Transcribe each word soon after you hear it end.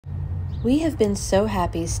We have been so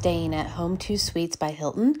happy staying at Home2 Suites by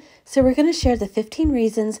Hilton, so we're going to share the 15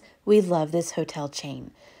 reasons we love this hotel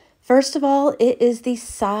chain. First of all, it is the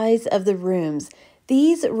size of the rooms.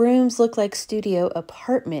 These rooms look like studio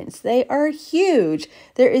apartments. They are huge.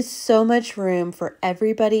 There is so much room for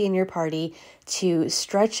everybody in your party to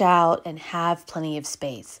stretch out and have plenty of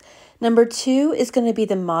space. Number two is going to be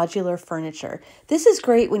the modular furniture. This is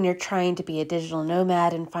great when you're trying to be a digital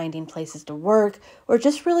nomad and finding places to work, or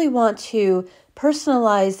just really want to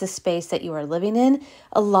personalize the space that you are living in.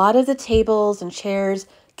 A lot of the tables and chairs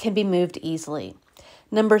can be moved easily.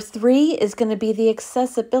 Number three is going to be the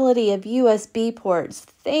accessibility of USB ports.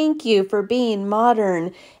 Thank you for being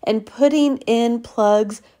modern and putting in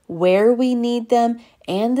plugs where we need them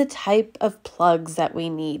and the type of plugs that we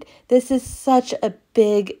need. This is such a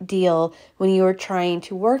big deal when you are trying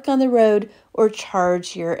to work on the road or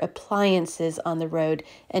charge your appliances on the road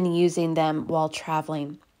and using them while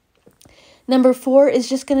traveling. Number four is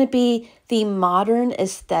just going to be the modern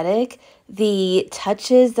aesthetic, the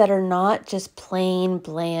touches that are not just plain,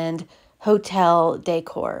 bland hotel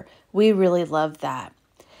decor. We really love that.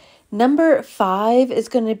 Number five is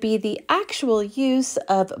going to be the actual use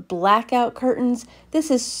of blackout curtains. This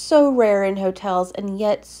is so rare in hotels and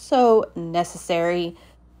yet so necessary.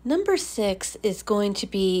 Number six is going to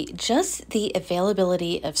be just the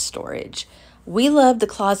availability of storage. We love the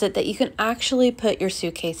closet that you can actually put your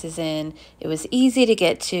suitcases in. It was easy to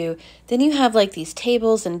get to. Then you have like these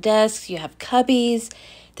tables and desks, you have cubbies.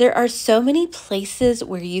 There are so many places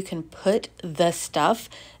where you can put the stuff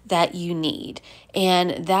that you need.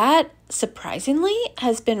 And that surprisingly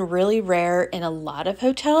has been really rare in a lot of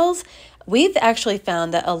hotels. We've actually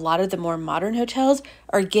found that a lot of the more modern hotels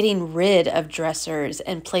are getting rid of dressers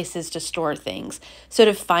and places to store things. So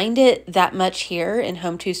to find it that much here in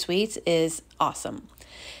Home2 Suites is awesome.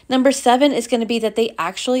 Number seven is going to be that they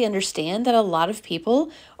actually understand that a lot of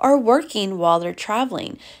people are working while they're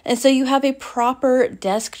traveling. And so you have a proper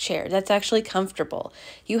desk chair that's actually comfortable.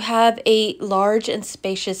 You have a large and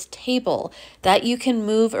spacious table that you can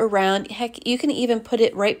move around. Heck, you can even put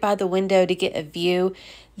it right by the window to get a view.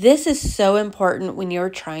 This is so important when you're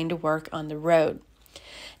trying to work on the road.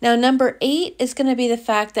 Now, number eight is going to be the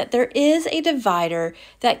fact that there is a divider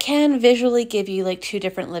that can visually give you like two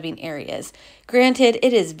different living areas. Granted,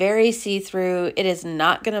 it is very see-through. It is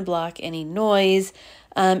not going to block any noise.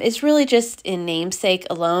 It's really just in namesake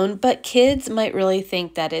alone, but kids might really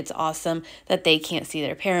think that it's awesome that they can't see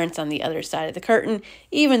their parents on the other side of the curtain,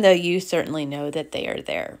 even though you certainly know that they are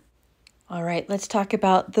there. All right, let's talk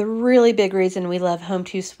about the really big reason we love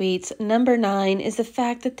Home2 Suites. Number nine is the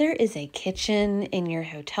fact that there is a kitchen in your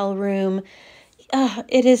hotel room.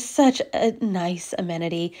 It is such a nice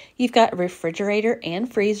amenity. You've got a refrigerator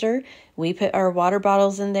and freezer. We put our water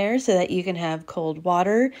bottles in there so that you can have cold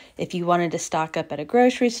water. If you wanted to stock up at a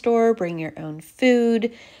grocery store, bring your own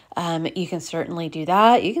food, you can certainly do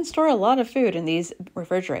that. You can store a lot of food in these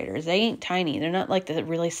refrigerators. They ain't tiny. They're not like the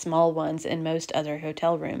really small ones in most other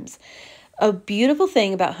hotel rooms. A beautiful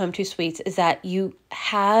thing about Home2 Suites is that you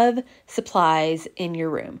have supplies in your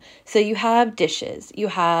room. So you have dishes, you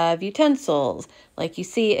have utensils, like you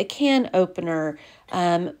see a can opener,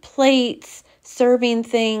 plates, serving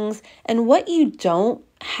things, and what you don't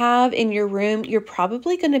have in your room, you're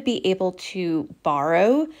probably going to be able to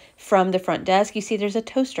borrow from the front desk. You see there's a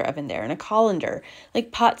toaster oven there and a colander,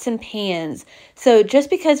 like pots and pans. So just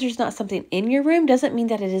because there's not something in your room doesn't mean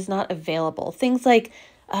that it is not available. Things like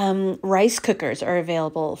rice cookers are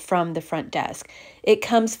available from the front desk. It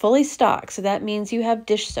comes fully stocked, so that means you have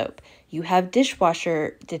dish soap, you have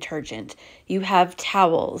dishwasher detergent, you have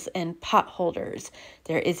towels and pot holders.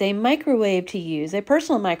 There is a microwave to use, a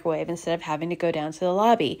personal microwave instead of having to go down to the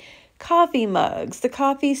lobby. Coffee mugs, the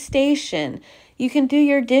coffee station. You can do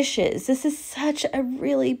your dishes. This is such a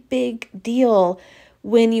really big deal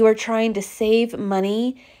when you are trying to save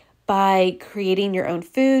money by creating your own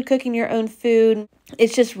food, cooking your own food.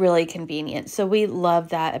 It's just really convenient. So we love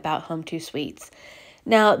that about Home2 Suites.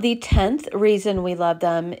 Now, the 10th reason we love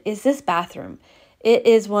them is this bathroom. It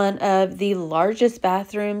is one of the largest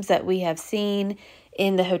bathrooms that we have seen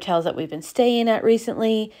in the hotels that we've been staying at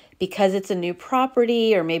recently, because it's a new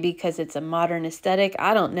property or maybe because it's a modern aesthetic.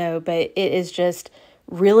 I don't know, but it is just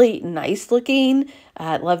really nice looking.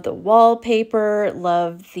 Love the wallpaper,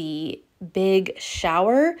 love the big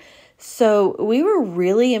shower. So we were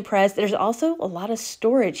really impressed. There's also a lot of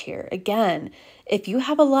storage here. Again, if you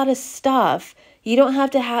have a lot of stuff, you don't have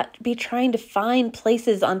to be trying to find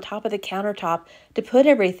places on top of the countertop to put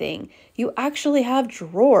everything. You actually have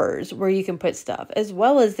drawers where you can put stuff as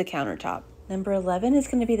well as the countertop. Number 11 is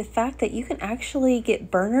going to be the fact that you can actually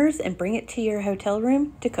get burners and bring it to your hotel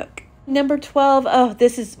room to cook. Number 12, oh,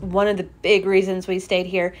 this is one of the big reasons we stayed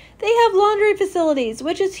here. They have laundry facilities,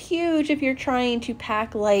 which is huge if you're trying to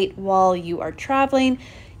pack light while you are traveling.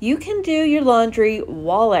 You can do your laundry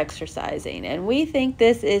while exercising, and we think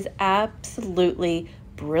this is absolutely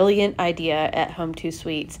brilliant idea at Home2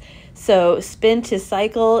 Suites. So Spin to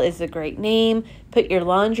Cycle is a great name. Put your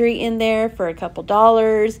laundry in there for a couple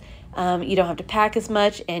dollars. You don't have to pack as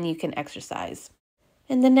much, and you can exercise.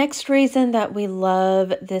 And the next reason that we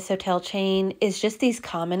love this hotel chain is just these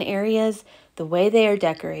common areas, the way they are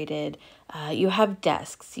decorated. You have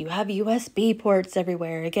desks, you have USB ports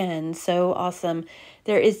everywhere. Again, so awesome.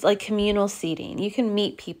 There is like communal seating. You can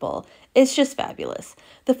meet people. It's just fabulous.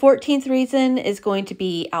 The 14th reason is going to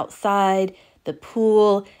be outside, the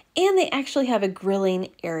pool, and they actually have a grilling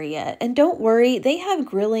area. And don't worry, they have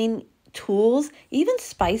grilling tools, even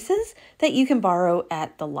spices that you can borrow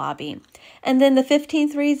at the lobby. And then the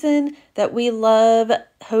 15th reason that we love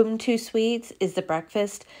Home2 Suites is the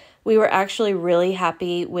breakfast. We were actually really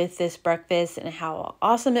happy with this breakfast and how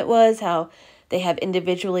awesome it was, how they have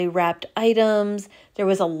individually wrapped items. There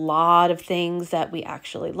was a lot of things that we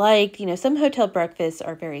actually liked. You know, some hotel breakfasts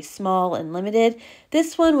are very small and limited.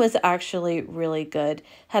 This one was actually really good,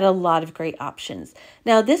 had a lot of great options.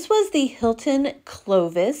 Now, this was the Hilton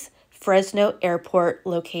Clovis Fresno Airport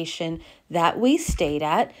location that we stayed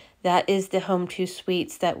at. That is the Home2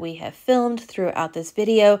 Suites that we have filmed throughout this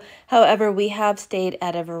video. However, we have stayed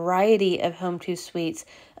at a variety of Home2 Suites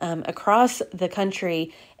across the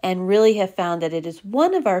country and really have found that it is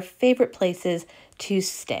one of our favorite places to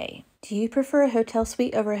stay. Do you prefer a hotel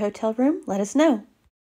suite over a hotel room? Let us know.